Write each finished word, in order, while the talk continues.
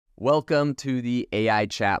Welcome to the AI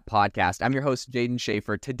Chat podcast. I'm your host, Jaden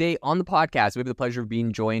Schaefer. Today on the podcast, we have the pleasure of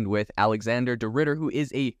being joined with Alexander de Ritter, who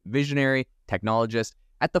is a visionary technologist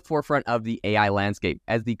at the forefront of the AI landscape.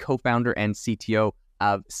 As the co-founder and CTO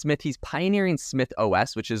of Smith, he's pioneering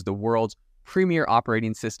SmythOS, which is the world's premier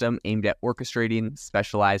operating system aimed at orchestrating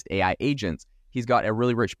specialized AI agents. He's got a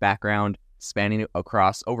really rich background spanning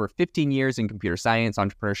across over 15 years in computer science,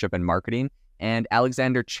 entrepreneurship, and marketing. And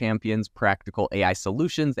Alexander champions practical AI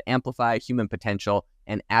solutions that amplify human potential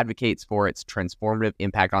and advocates for its transformative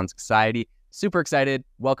impact on society. Super excited.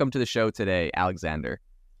 Welcome to the show today, Alexander.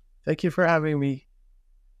 Thank you for having me.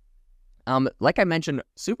 Like I mentioned,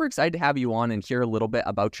 super excited to have you on and hear a little bit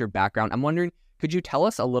about your background. I'm wondering, could you tell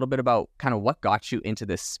us a little bit about kind of what got you into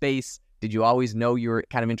this space? Did you always know you were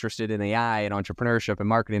kind of interested in AI and entrepreneurship and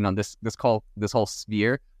marketing on this whole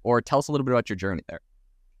sphere? Or tell us a little bit about your journey there.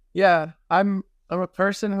 Yeah, I'm a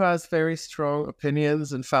person who has very strong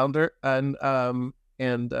opinions and I'm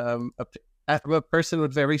a person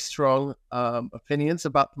with very strong opinions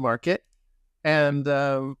about the market, and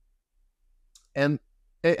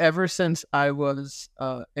ever since I was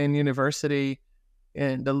in university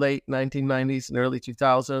in the late 1990s and early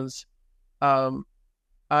 2000s,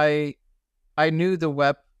 I knew the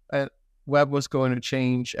web was going to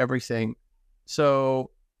change everything.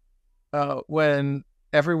 So when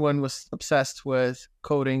everyone was obsessed with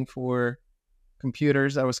coding for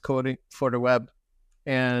computers, I was coding for the web.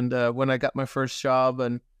 And when I got my first job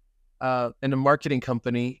in a marketing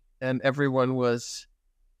company, and everyone was,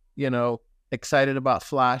 excited about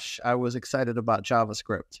Flash, I was excited about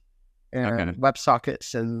JavaScript and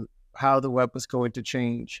WebSockets and how the web was going to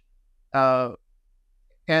change. And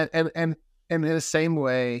in the same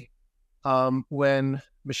way, when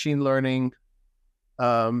machine learning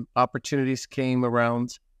opportunities came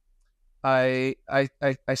around, I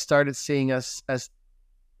started seeing as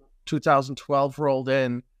 2012 rolled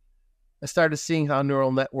in, I started seeing how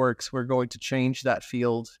neural networks were going to change that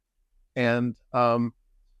field, and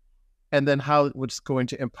then how it was going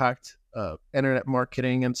to impact internet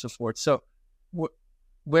marketing and so forth. So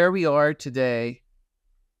where we are today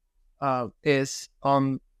is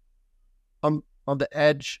on the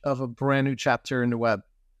edge of a brand new chapter in the web.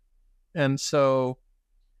 And so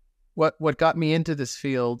what got me into this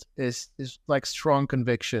field is like strong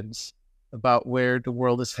convictions about where the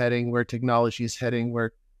world is heading, where technology is heading,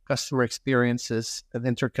 where customer experiences and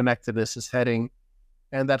interconnectedness is heading.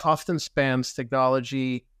 And that often spans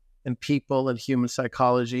technology and people and human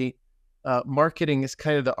psychology. Marketing is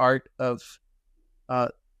kind of the art of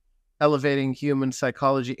elevating human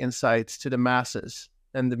psychology insights to the masses,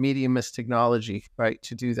 and the medium is technology, right,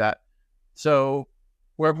 to do that. So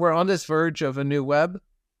we're on this verge of a new web,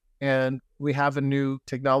 and we have a new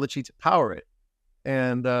technology to power it.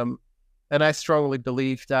 And I strongly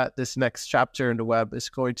believe that this next chapter in the web is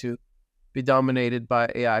going to be dominated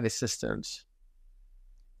by AI assistants.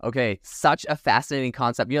 Okay, such a fascinating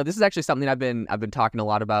concept. This is actually something I've been talking a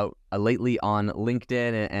lot about lately on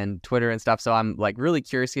LinkedIn and Twitter and stuff. So I'm like really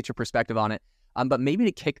curious to get your perspective on it. But maybe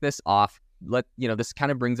to kick this off, this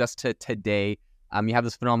kind of brings us to today. You have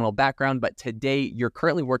this phenomenal background, but today you're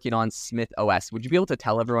currently working on SmythOS. Would you be able to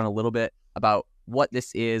tell everyone a little bit about what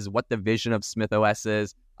this is, what the vision of SmythOS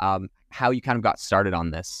is, how you kind of got started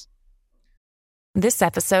on this? This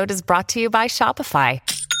episode is brought to you by Shopify.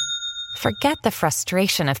 Forget the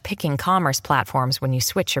frustration of picking commerce platforms when you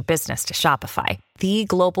switch your business to Shopify, the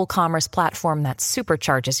global commerce platform that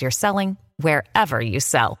supercharges your selling wherever you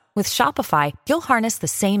sell. With Shopify, you'll harness the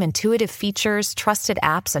same intuitive features, trusted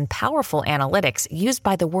apps, and powerful analytics used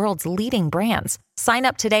by the world's leading brands. Sign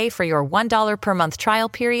up today for your $1 per month trial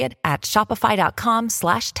period at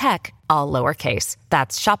shopify.com/tech, all lowercase.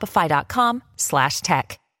 That's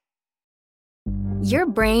shopify.com/tech. Your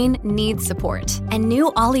brain needs support, and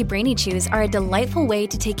new Ollie Brainy Chews are a delightful way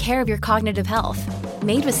to take care of your cognitive health.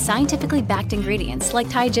 Made with scientifically backed ingredients like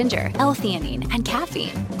Thai ginger, L-theanine, and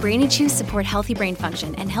caffeine, Brainy Chews support healthy brain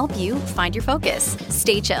function and help you find your focus,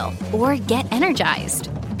 stay chill, or get energized.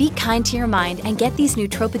 Be kind to your mind and get these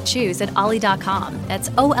nootropic chews at ollie.com.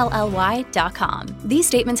 That's OLLY.com. These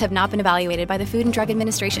statements have not been evaluated by the Food and Drug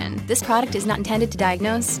Administration. This product is not intended to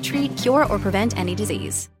diagnose, treat, cure, or prevent any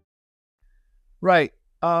disease. Right.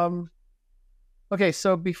 Okay.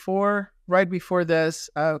 So right before this,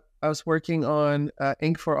 I was working on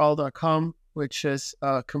inkforall.com, which is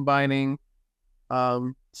combining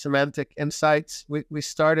semantic insights. We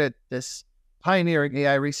started this pioneering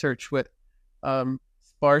AI research with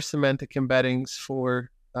sparse semantic embeddings for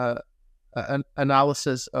an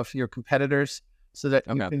analysis of your competitors, so that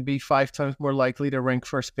you can be 5 times more likely to rank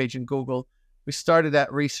first page in Google. We started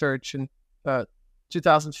that research in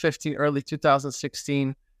 2015, early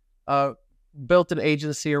 2016, built an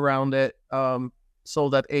agency around it,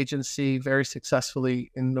 sold that agency very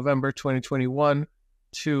successfully in November 2021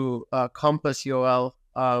 to Compass UOL,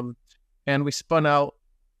 and we spun out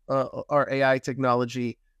our AI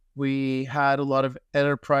technology. We had a lot of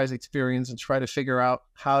enterprise experience and tried to figure out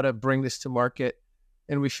how to bring this to market.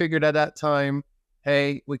 And we figured at that time,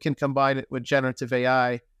 hey, we can combine it with generative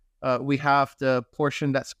AI. We have the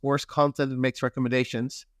portion that scores content and makes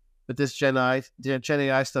recommendations, but this Gen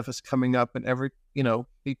AI stuff is coming up, and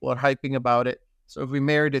people are hyping about it. So if we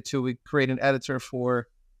married it to, we create an editor for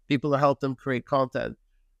people to help them create content.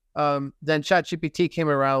 Then ChatGPT came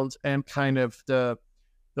around, and kind of the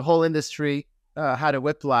whole industry had a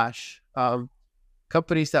whiplash.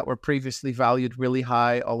 Companies that were previously valued really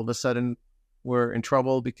high all of a sudden were in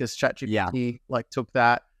trouble because ChatGPT took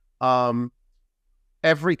that.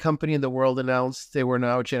 Every company in the world announced they were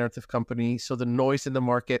now a generative company, so the noise in the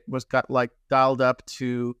market got dialed up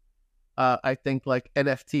to I think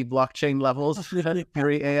NFT blockchain levels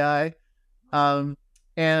pre-AI.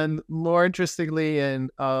 And more interestingly, in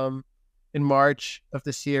March of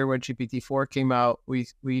this year, when GPT-4 came out, we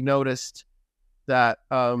noticed that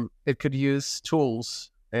it could use tools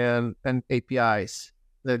and APIs.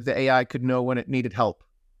 The AI could know when it needed help.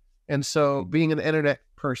 And so being an internet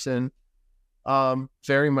person,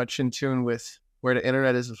 very much in tune with where the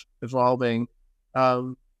internet is evolving,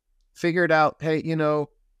 figured out, hey,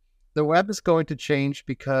 the web is going to change,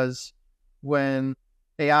 because when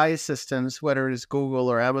AI assistants, whether it is Google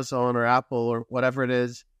or Amazon or Apple or whatever it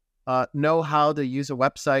is, know how to use a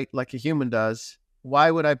website like a human does, why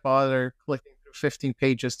would I bother clicking through 15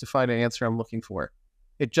 pages to find an answer I'm looking for?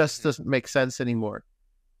 It just doesn't make sense anymore.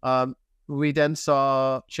 We then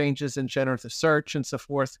saw changes in generative search and so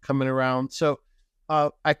forth coming around. So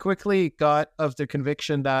I quickly got of the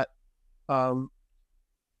conviction that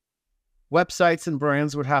websites and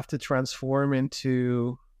brands would have to transform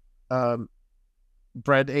into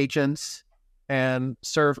bread agents and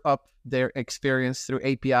serve up their experience through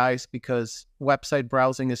APIs, because website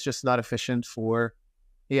browsing is just not efficient for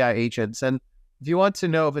AI agents. And if you want to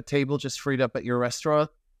know if a table just freed up at your restaurant,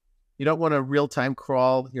 you don't want to real-time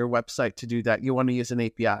crawl your website to do that. You want to use an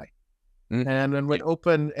API. Mm-hmm. And when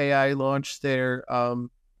OpenAI launched their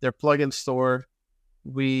plugin store,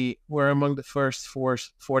 we were among the first 40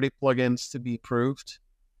 plugins to be approved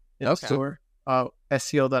in the store.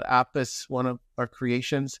 SEO.app is one of our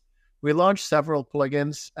creations. We launched several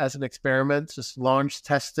plugins as an experiment, just launched,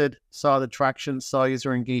 tested, saw the traction, saw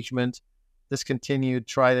user engagement, discontinued,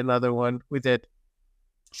 tried another one. We did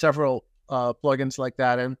several plugins like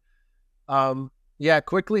that. And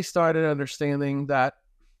quickly started understanding that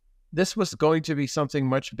this was going to be something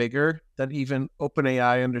much bigger than even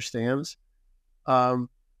OpenAI understands. In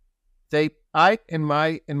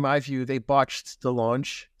my view, they botched the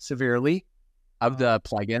launch severely. Of the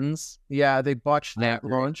plugins? Yeah, they botched that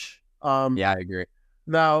launch. I agree.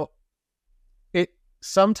 Now,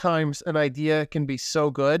 sometimes an idea can be so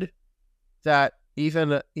good that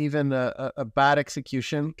even a bad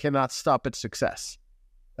execution cannot stop its success.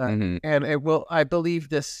 And it will. I believe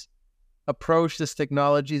this approach, this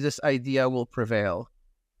technology, this idea will prevail.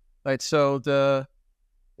 Right. So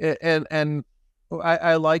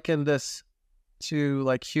I liken this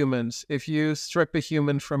to humans. If you strip a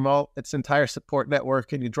human from all its entire support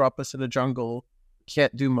network and you drop us in a jungle,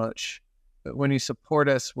 can't do much. But when you support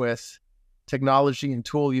us with technology and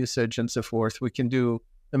tool usage and so forth, we can do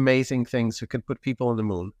amazing things. We can put people on the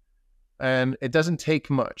moon. And it doesn't take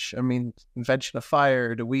much. I mean, invention of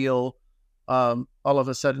fire, the wheel, all of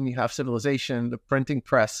a sudden you have civilization, the printing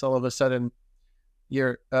press, all of a sudden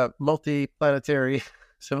you're a multi-planetary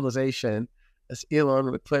civilization, as Elon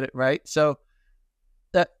would put it, right? So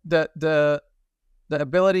that the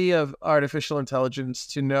ability of artificial intelligence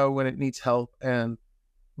to know when it needs help and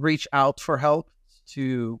reach out for help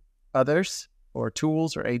to others or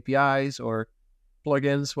tools or APIs or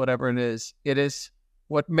plugins, whatever it is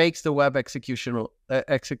what makes the web executable.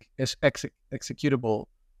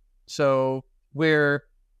 So we're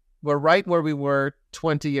right where we were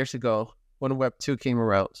 20 years ago when Web 2 came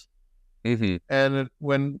around. Mm-hmm. And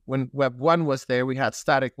when Web 1 was there, we had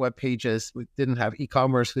static web pages. We didn't have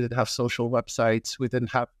e-commerce. We didn't have social websites. We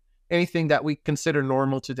didn't have anything that we consider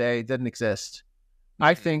normal today. Didn't exist. Mm-hmm.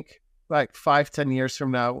 I think 5-10 years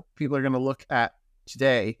from now, people are going to look at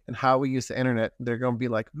today and how we use the internet. They're going to be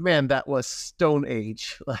like, man, that was Stone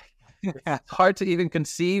Age. It's hard to even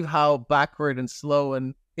conceive how backward and slow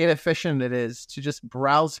and inefficient it is to just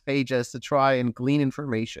browse pages to try and glean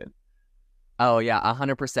information. Oh, yeah,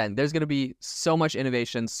 100%. There's going to be so much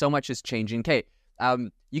innovation, so much is changing. Okay,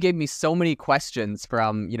 You gave me so many questions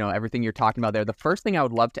from, everything you're talking about there. The first thing I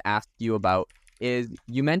would love to ask you about is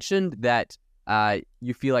you mentioned that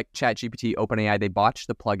you feel like ChatGPT, OpenAI, they botched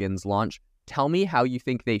the plugins launch. Tell me how you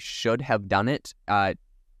think they should have done it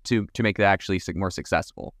to make that actually more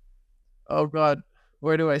successful. Oh God,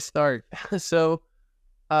 where do I start? So,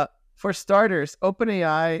 for starters,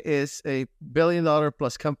 OpenAI is a $1 billion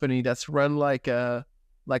plus company that's run like a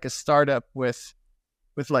startup with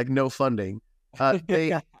like no funding.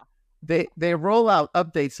 They roll out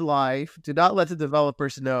updates live. Do not let the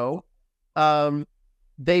developers know.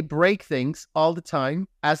 They break things all the time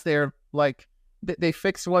as they're like they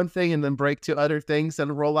fix one thing and then break two other things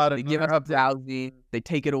and roll out They give us browsing, they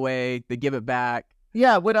take it away, they give it back.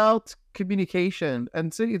 Yeah, without communication.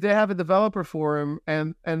 And so they have a developer forum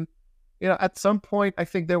and at some point I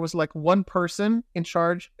think there was like one person in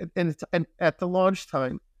charge and at the launch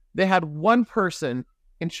time they had one person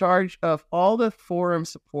in charge of all the forum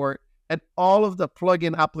support and all of the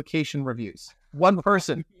plugin application reviews. One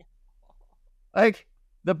person. Like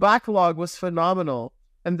the backlog was phenomenal.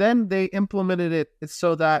 And then they implemented it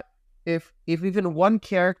so that if even one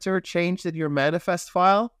character changed in your manifest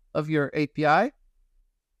file of your API,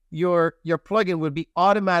 your plugin would be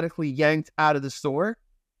automatically yanked out of the store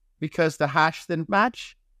because the hash didn't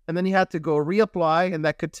match. And then you had to go reapply, and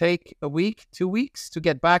that could take a week, 2 weeks to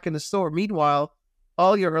get back in the store. Meanwhile,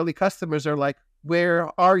 all your early customers are like,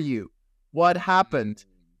 where are you? What happened?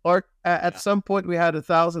 Or at some point, we had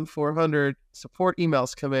 1,400 support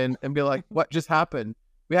emails come in and be like, what just happened?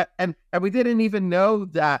 And we didn't even know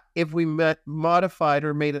that if we modified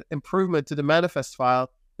or made an improvement to the manifest file,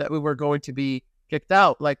 that we were going to be kicked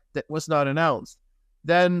out. Like, that was not announced.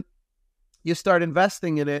 Then you start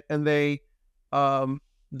investing in it, and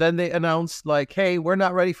then they announced like, hey, we're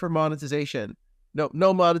not ready for monetization.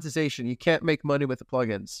 No monetization. You can't make money with the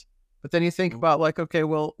plugins. But then you think about like, okay,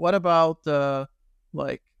 well, what about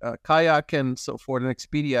Kayak and so forth and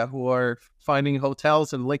Expedia, who are finding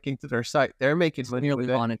hotels and linking to their site? They're making money with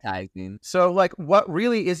it. Monetizing. So like, what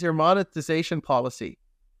really is your monetization policy?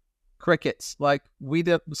 Crickets. Like we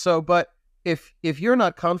did. So, but if you're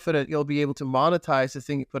not confident you'll be able to monetize the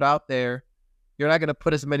thing you put out there, you're not going to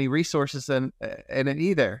put as many resources in it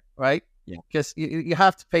either, right? Yeah. Because you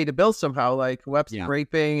have to pay the bill somehow, like web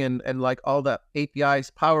scraping and like all the APIs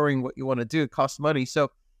powering what you want to do. It costs money. So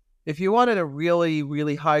if you wanted a really,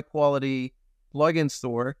 really high quality plugin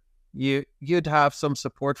store, you'd have some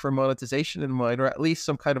support for monetization in mind, or at least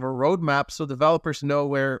some kind of a roadmap so developers know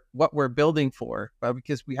what we're building for,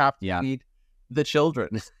 because we have to feed the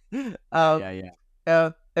children. I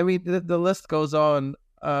mean, the list goes on.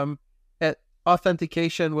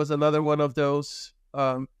 Authentication was another one of those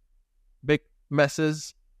big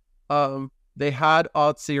messes. They had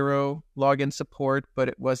Auth0 login support, but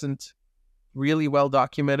it wasn't really well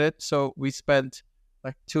documented. So we spent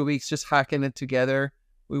like 2 weeks just hacking it together.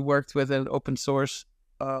 We worked with an open source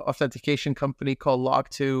authentication company called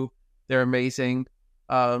Log2. They're amazing.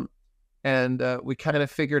 And we kind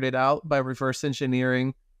of figured it out by reverse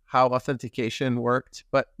engineering how authentication worked,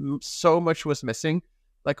 but so much was missing.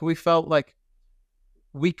 Like we felt like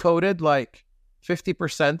we coded like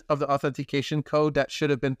 50% of the authentication code that should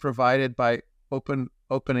have been provided by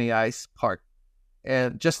OpenAI's part,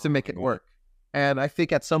 and just to make it work. And I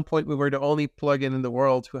think at some point we were the only plugin in the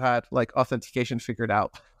world who had like authentication figured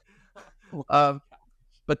out.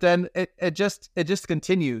 But then it just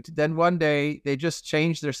continued. Then one day they just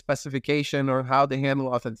changed their specification or how they handle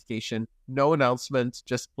authentication. No announcement,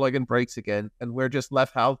 just plugin breaks again, and we're just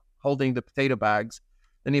left holding the potato bags.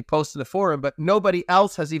 Then he posted a forum, but nobody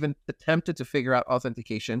else has even attempted to figure out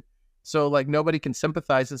authentication. So like nobody can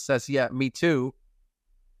sympathize and says, yeah, me too.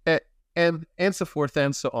 And so forth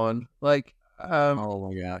and so on. Like, oh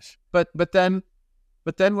my gosh. But then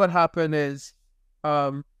what happened is,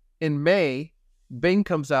 in May, Bing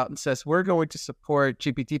comes out and says, we're going to support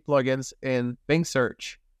GPT plugins in Bing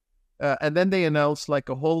search. And then they announced like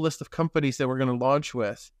a whole list of companies that we're going to launch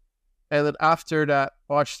with. And then after that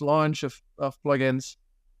watched launch of plugins,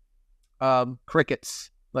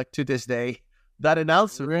 crickets, like to this day. That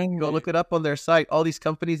announcement, go look it up on their site. All these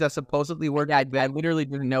companies that supposedly work. Yeah, I literally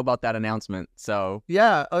didn't know about that announcement. So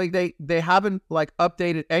yeah, like they haven't like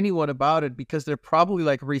updated anyone about it because they're probably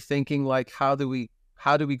like rethinking like how do we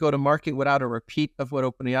go to market without a repeat of what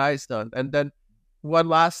OpenAI has done. And then one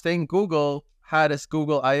last thing, Google had its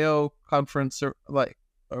Google I/O conference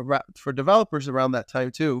for developers around that time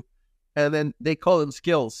too, and then they call them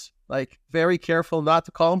skills. Like very careful not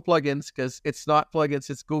to call them plugins because it's not plugins,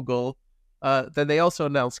 it's Google. Then they also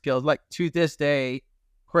announced skills. Like to this day,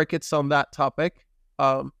 crickets on that topic.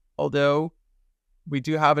 Although we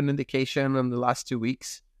do have an indication in the last 2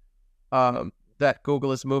 weeks that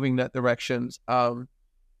Google is moving that direction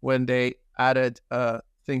when they added a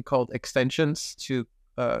thing called extensions to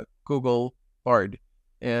Google Bard.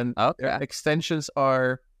 And their extensions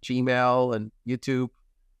are Gmail and YouTube,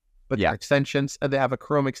 but they're extensions, and they have a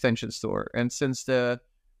Chrome extension store. And since then,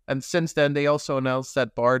 they also announced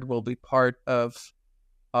that Bard will be part of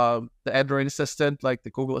the Android Assistant, like the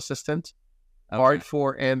Google Assistant. Bard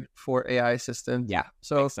for AI Assistant. Yeah.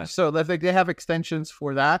 So they have extensions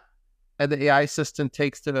for that, and the AI Assistant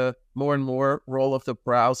takes the more and more role of the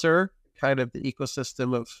browser, kind of the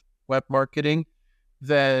ecosystem of web marketing.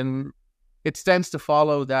 Then it stands to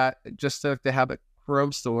follow that just like they have a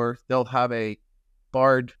Chrome store, they'll have a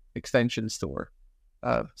Bard extension store.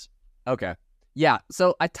 Okay. Yeah,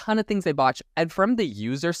 so a ton of things they botch. And from the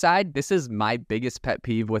user side, this is my biggest pet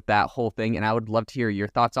peeve with that whole thing, and I would love to hear your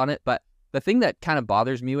thoughts on it. But the thing that kind of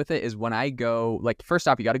bothers me with it is when I go, like, first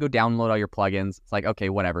off, you got to go download all your plugins. It's like, okay,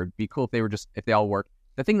 whatever. It'd be cool if they all work.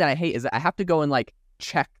 The thing that I hate is that I have to go and, like,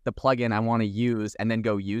 check the plugin I want to use and then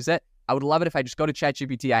go use it. I would love it if I just go to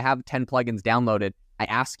ChatGPT. I have 10 plugins downloaded. I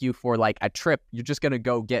ask you for, like, a trip. You're just going to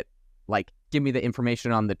go get, like, give me the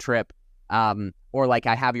information on the trip. Or like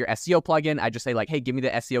I have your SEO plugin. I just say like, hey, give me the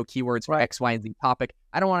SEO keywords for X, Y, and Z topic.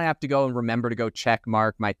 I don't want to have to go and remember to go check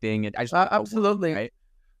mark my thing. And I just absolutely. Right?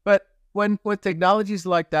 But when technologies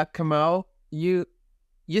like that come out, you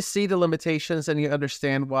see the limitations and you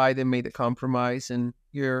understand why they made the compromise, and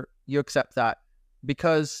you accept that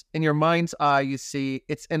because in your mind's eye you see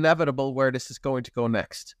it's inevitable where this is going to go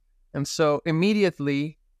next. And so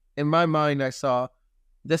immediately in my mind I saw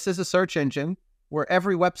this is a search engine where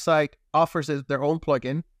every website offers their own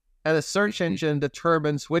plugin, and the search engine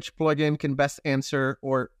determines which plugin can best answer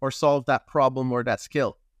or solve that problem or that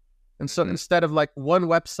skill. And so instead of like one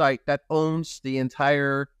website that owns the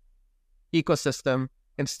entire ecosystem,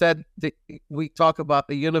 instead we talk about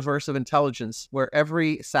the universe of intelligence where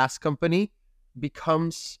every SaaS company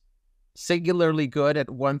becomes singularly good at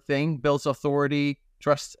one thing, builds authority,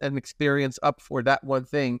 trust, and experience up for that one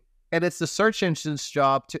thing. And it's the search engine's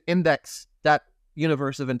job to index that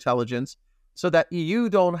universe of intelligence so that you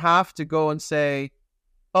don't have to go and say,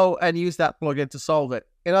 oh, and use that plugin to solve it.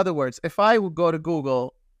 In other words, if I would go to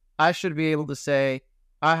Google, I should be able to say,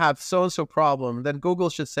 I have so-and-so problem. Then Google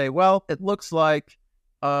should say, well, it looks like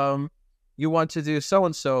you want to do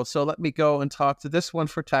so-and-so. So let me go and talk to this one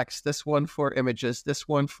for text, this one for images, this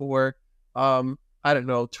one for, I don't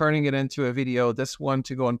know, turning it into a video, this one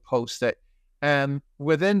to go and post it. And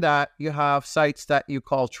within that, you have sites that you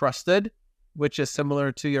call trusted, which is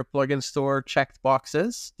similar to your plugin store checked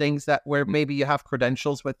boxes, things that where maybe you have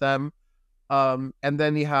credentials with them. And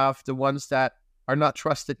then you have the ones that are not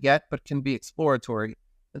trusted yet, but can be exploratory.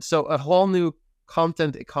 And so a whole new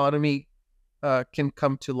content economy can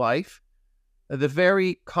come to life. The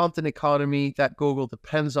very content economy that Google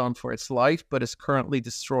depends on for its life, but is currently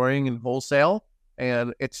destroying in wholesale.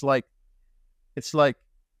 And it's like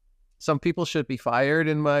some people should be fired,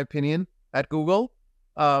 in my opinion, at Google.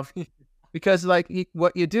 Because like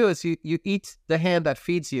what you do is you eat the hand that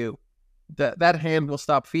feeds you. That hand will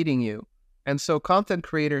stop feeding you. And so content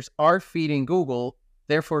creators are feeding Google.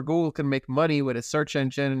 Therefore, Google can make money with its search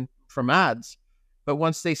engine from ads. But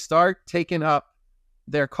once they start taking up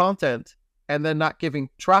their content and then not giving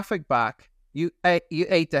traffic back, you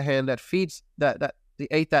ate the hand that feeds you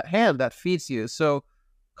ate that hand that feeds you. So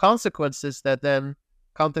consequences that then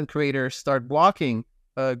content creators start blocking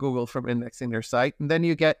Google from indexing their site, and then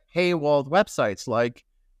you get paywalled websites like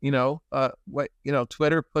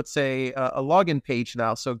Twitter puts a login page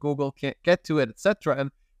now, so Google can't get to it,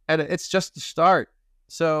 etc. And it's just the start.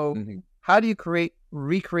 So how do you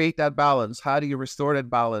recreate that balance? How do you restore that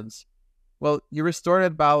balance? Well, you restore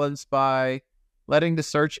that balance by letting the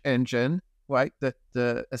search engine, right,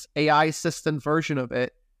 the AI assistant version of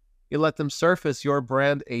it, you let them surface your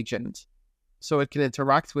brand agent, so it can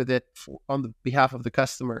interact with it on the behalf of the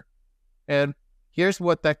customer. And here's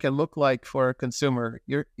what that can look like for a consumer.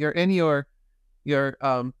 You're in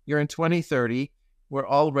 2030. We're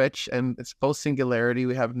all rich, and it's post singularity.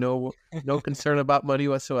 We have no concern about money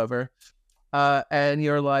whatsoever. And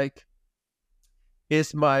you're like,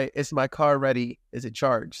 is my car ready? Is it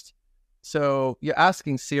charged? So you're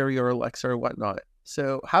asking Siri or Alexa or whatnot.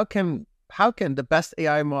 So how can the best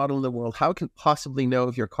AI model in the world, how can possibly know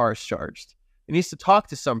if your car is charged? It needs to talk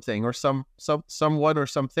to something or someone or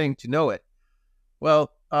something to know it.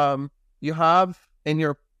 Well, you have in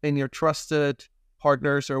your trusted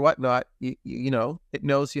partners or whatnot, you know, it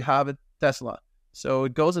knows you have a Tesla. So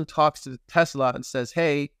it goes and talks to Tesla and says,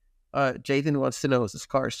 hey, Jayden wants to know if his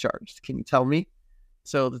car is charged. Can you tell me?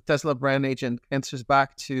 So the Tesla brand agent answers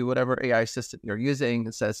back to whatever AI assistant you're using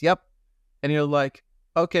and says, yep. And you're like,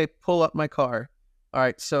 okay, pull up my car. All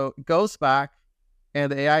right. So it goes back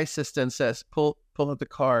and the AI assistant says, pull up the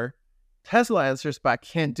car. Tesla answers back,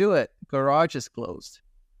 can't do it. Garage is closed.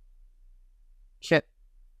 Can't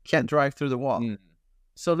drive through the wall.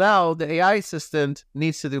 So now the AI assistant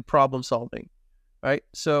needs to do problem solving, right?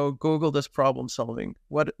 So Google does problem solving.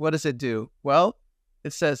 What does it do? Well,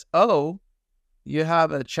 it says, oh, you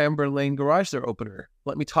have a Chamberlain garage door opener.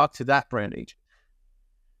 Let me talk to that brand agent.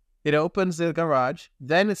 It opens the garage.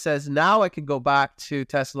 Then it says, now I can go back to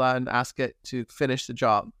Tesla and ask it to finish the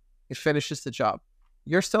job. It finishes the job.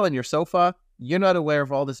 You're still in your sofa. You're not aware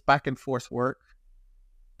of all this back and forth work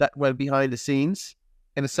that went behind the scenes.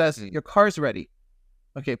 And it says, your car's ready.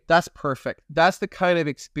 Okay, that's perfect. That's the kind of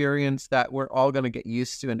experience that we're all going to get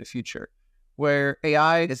used to in the future, where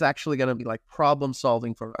AI is actually going to be like problem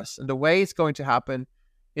solving for us. And the way it's going to happen,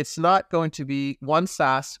 it's not going to be one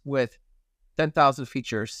SaaS with 10,000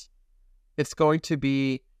 features. It's going to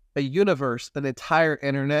be a universe, an entire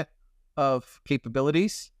internet of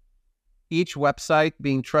capabilities, each website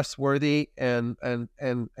being trustworthy and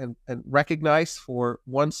recognized for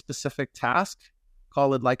one specific task,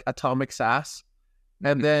 call it like atomic SaaS.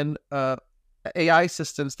 And then AI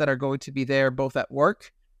systems that are going to be there both at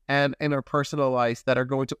work and in our personal lives that are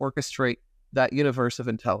going to orchestrate that universe of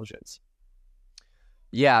intelligence.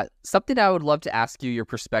 Yeah, something I would love to ask you your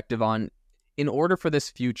perspective on. In order for this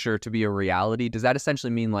future to be a reality, does that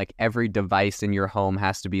essentially mean like every device in your home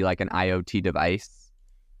has to be like an IoT device?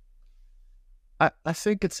 I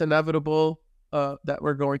think it's inevitable that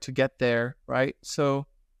we're going to get there, right? So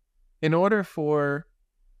in order for,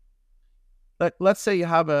 let's say you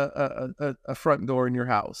have a front door in your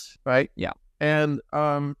house, right? Yeah. And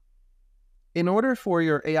in order for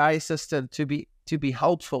your AI assistant to be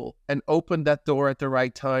helpful and open that door at the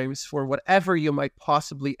right times for whatever you might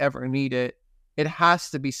possibly ever need it, it has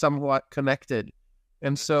to be somewhat connected.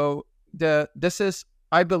 And so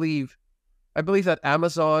I believe that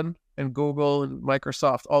Amazon and Google and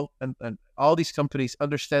Microsoft, all these companies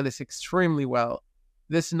understand this extremely well.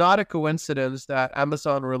 This is not a coincidence that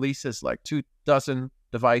Amazon releases like 24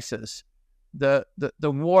 devices. The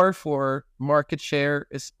war for market share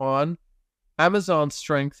is on. Amazon's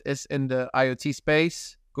strength is in the IoT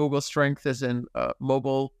space. Google's strength is in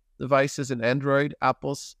mobile devices and Android.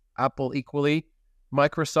 Apple equally.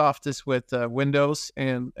 Microsoft is with Windows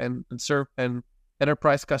and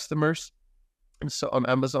enterprise customers. And so on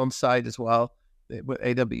Amazon's side as well with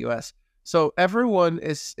AWS. So everyone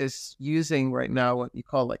is using right now what you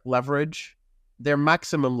call like leverage, their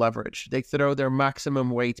maximum leverage. They throw their maximum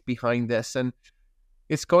weight behind this. And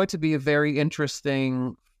it's going to be a very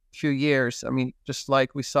interesting few years. I mean, just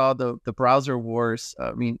like we saw the browser wars,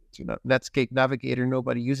 Netscape Navigator,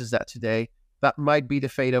 nobody uses that today. That might be the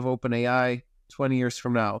fate of OpenAI 20 years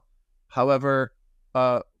from now. However,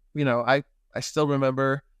 I still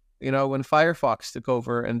remember, when Firefox took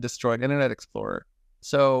over and destroyed Internet Explorer.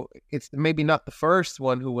 So it's maybe not the first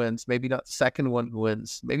one who wins, maybe not the second one who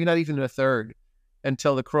wins, maybe not even the third,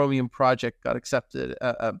 until the Chromium project got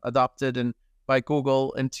adopted and by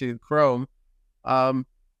Google into Chrome. That's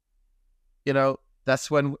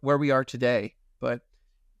where we are today. But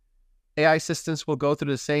AI systems will go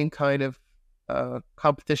through the same kind of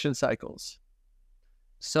competition cycles.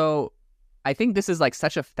 So I think this is like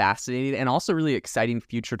such a fascinating and also really exciting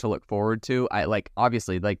future to look forward to.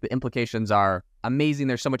 Obviously the implications are amazing.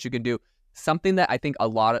 There's so much you can do. Something that I think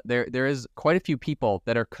there is quite a few people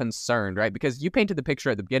that are concerned, right? Because you painted the picture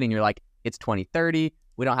at the beginning. You're like, it's 2030.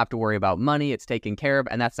 We don't have to worry about money. It's taken care of.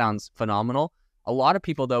 And that sounds phenomenal. A lot of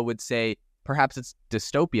people, though, would say perhaps it's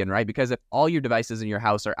dystopian, right? Because if all your devices in your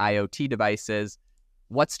house are IoT devices,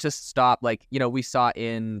 what's to stop? We saw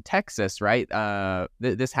in Texas, right?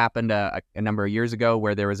 This happened a number of years ago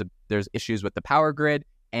where there's issues with the power grid,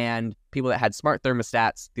 and people that had smart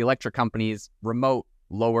thermostats, the electric companies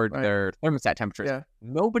lowered their thermostat temperatures. Yeah.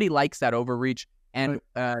 Nobody likes that overreach. And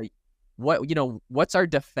what's our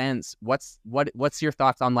defense? What's your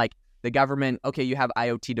thoughts on like the government? Okay, you have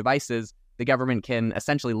IoT devices. The government can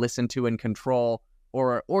essentially listen to and control,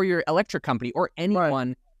 or your electric company or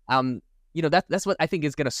anyone. Right. That's what I think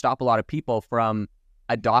is going to stop a lot of people from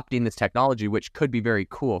adopting this technology, which could be very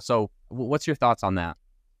cool. So what's your thoughts on that?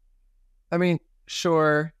 I mean,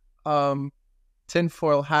 sure.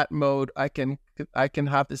 Tinfoil hat mode, I can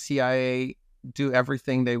have the CIA do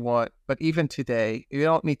everything they want. But even today, you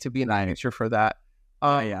don't need to be an amateur for that.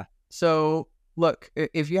 Yeah. So look,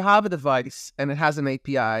 if you have a device and it has an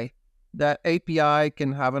API, that API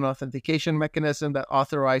can have an authentication mechanism that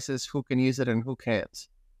authorizes who can use it and who can't.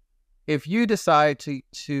 if you decide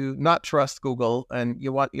to not trust Google and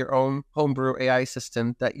you want your own homebrew AI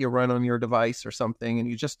assistant that you run on your device or something, and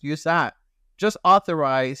you just use that, just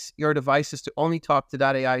authorize your devices to only talk to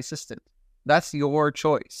that AI assistant. That's your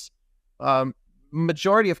choice.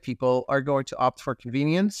 Majority of people are going to opt for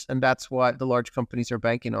convenience, and that's what the large companies are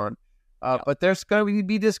banking on. But there's going to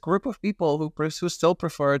be this group of people who still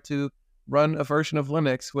prefer to run a version of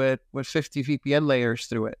Linux with 50 VPN layers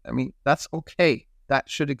through it. I mean, that's okay. That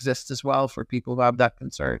should exist as well for people who have that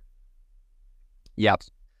concern. Yep.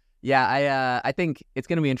 Yeah, I think it's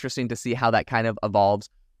going to be interesting to see how that kind of evolves.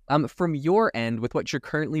 From your end, with what you're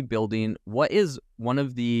currently building, what's one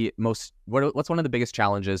of the biggest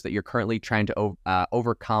challenges that you're currently trying to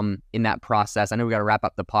overcome in that process? I know we got to wrap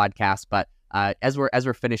up the podcast, but as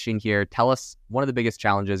we're finishing here, tell us one of the biggest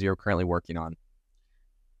challenges you're currently working on.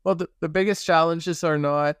 Well, the biggest challenges are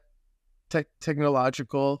not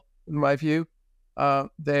technological, in my view.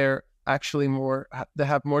 They're actually they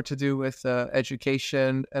have more to do with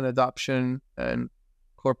education and adoption and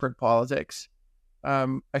corporate politics.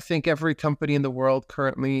 I think every company in the world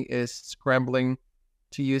currently is scrambling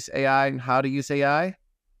to use AI and how to use AI.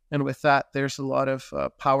 And with that, there's a lot of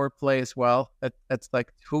power play as well. It's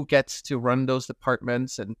like who gets to run those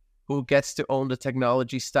departments and who gets to own the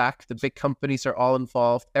technology stack. The big companies are all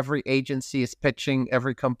involved. Every agency is pitching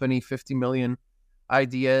every company 50 million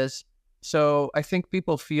ideas. So I think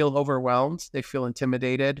people feel overwhelmed. They feel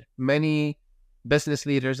intimidated. Many business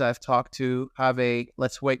leaders I've talked to have a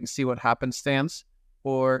let's wait and see what happens stance,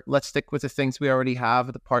 or let's stick with the things we already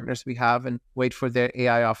have, the partners we have, and wait for their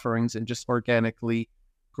AI offerings and just organically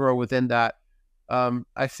grow within that.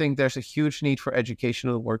 I think there's a huge need for education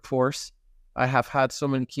of the workforce. I have had so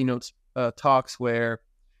many keynote talks where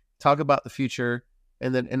talk about the future,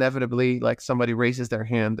 and then inevitably, like, somebody raises their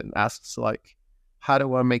hand and asks, like, how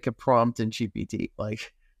do I make a prompt in GPT?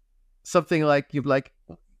 Like, something like, you're like,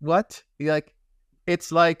 what? You're like,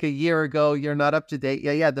 it's like a year ago, you're not up to date.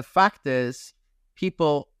 Yeah. The fact is,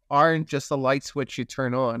 people aren't just a light switch you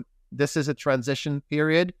turn on. This is a transition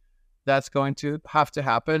period that's going to have to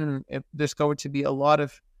happen. And there's going to be a lot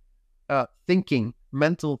of thinking,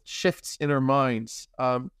 mental shifts in our minds.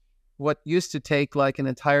 What used to take like an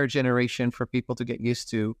entire generation for people to get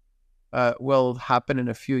used to will happen in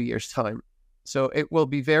a few years' time. So it will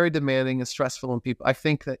be very demanding and stressful on people. I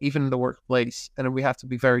think that even in the workplace, and we have to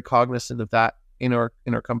be very cognizant of that in our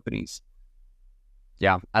companies.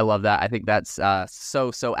 Yeah, I love that. I think that's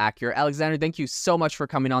so accurate. Alexander, thank you so much for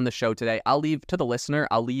coming on the show today. I'll leave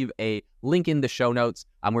a link in the show notes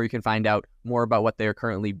where you can find out more about what they're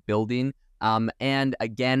currently building. And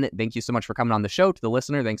again, thank you so much for coming on the show. To the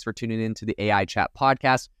listener, thanks for tuning in to the AI Chat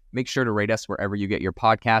podcast. Make sure to rate us wherever you get your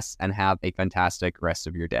podcasts and have a fantastic rest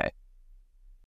of your day.